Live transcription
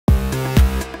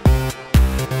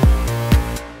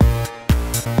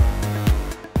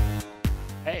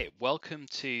welcome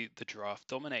to the Draft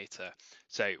Dominator.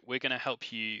 So we're going to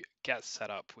help you get set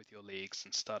up with your leagues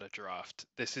and start a draft.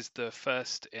 This is the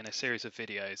first in a series of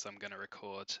videos I'm going to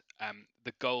record.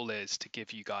 The goal is to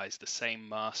give you guys the same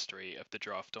mastery of the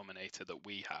Draft Dominator that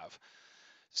we have.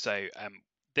 So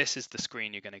this is the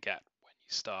screen you're going to get when you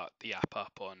start the app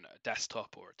up on a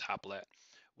desktop or a tablet.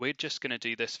 We're just going to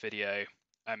do this video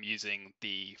using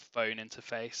the phone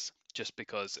interface, just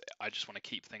because I just want to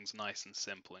keep things nice and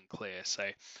simple and clear. So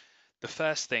the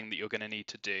first thing that you're going to need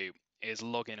to do is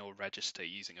log in or register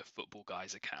using a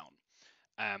Footballguys account.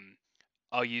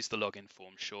 I'll use the login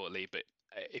form shortly, but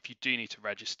if you do need to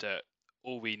register,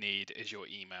 all we need is your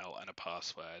email and a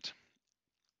password.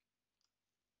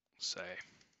 So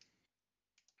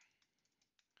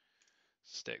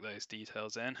stick those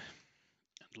details in and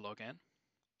log in.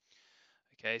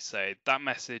 Okay, so that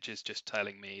message is just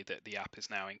telling me that the app is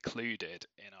now included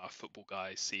in our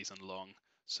Footballguys season-long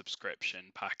subscription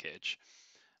package.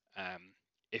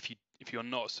 If you're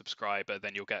not a subscriber,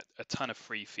 then you'll get a ton of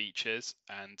free features,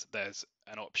 and there's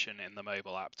an option in the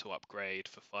mobile app to upgrade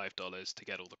for $5 to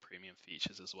get all the premium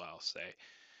features as well. So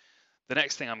the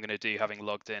next thing I'm going to do, having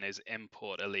logged in, is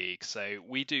import a league. So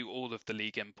we do all of the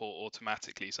league import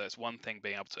automatically. So it's one thing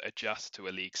being able to adjust to a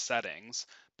league settings,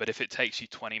 but if it takes you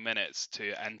 20 minutes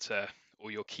to enter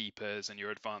all your keepers and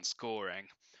your advanced scoring,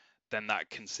 then that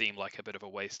can seem like a bit of a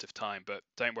waste of time. But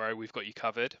don't worry, we've got you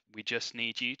covered. We just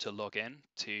need you to log in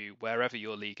to wherever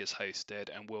your league is hosted,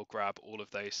 and we'll grab all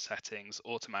of those settings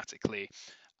automatically.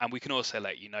 And we can also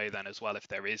let you know then as well if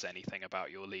there is anything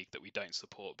about your league that we don't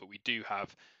support, but we do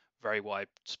have very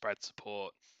widespread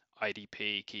support,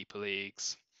 IDP, keeper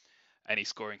leagues, any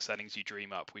scoring settings you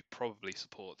dream up, we probably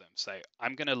support them. So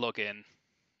I'm going to log in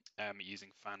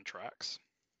using Fantrax.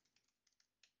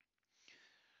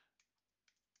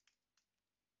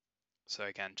 So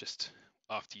again, just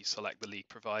after you select the league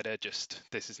provider,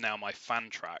 this is now my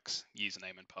Fantrax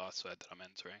username and password that I'm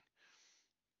entering.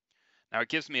 Now it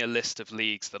gives me a list of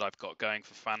leagues that I've got going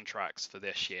for Fantrax for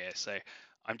this year. So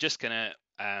I'm just going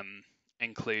to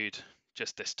include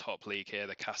just this top league here,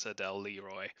 the Casa del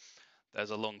Leroy.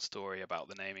 There's a long story about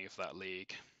the naming of that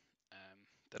league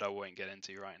that I won't get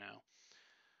into right now.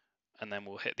 And then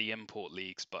we'll hit the import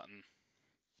leagues button.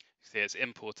 See, it's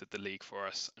imported the league for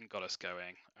us and got us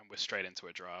going, and we're straight into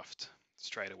a draft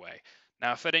straight away.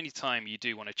 Now, if at any time you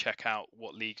do want to check out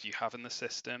what leagues you have in the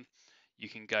system, you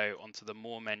can go onto the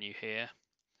More menu here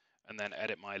and then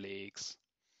Edit My Leagues.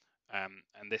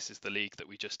 And this is the league that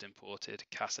we just imported,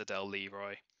 Casa del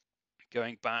Leroy.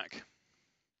 Going back,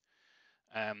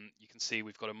 you can see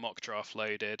we've got a mock draft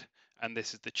loaded, and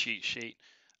this is the cheat sheet.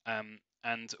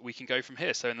 And we can go from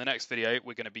here. So in the next video,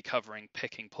 we're going to be covering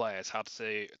picking players, how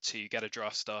to get a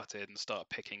draft started and start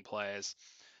picking players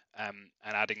and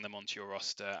adding them onto your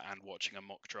roster and watching a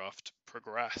mock draft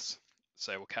progress.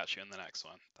 So we'll catch you in the next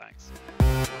one. Thanks.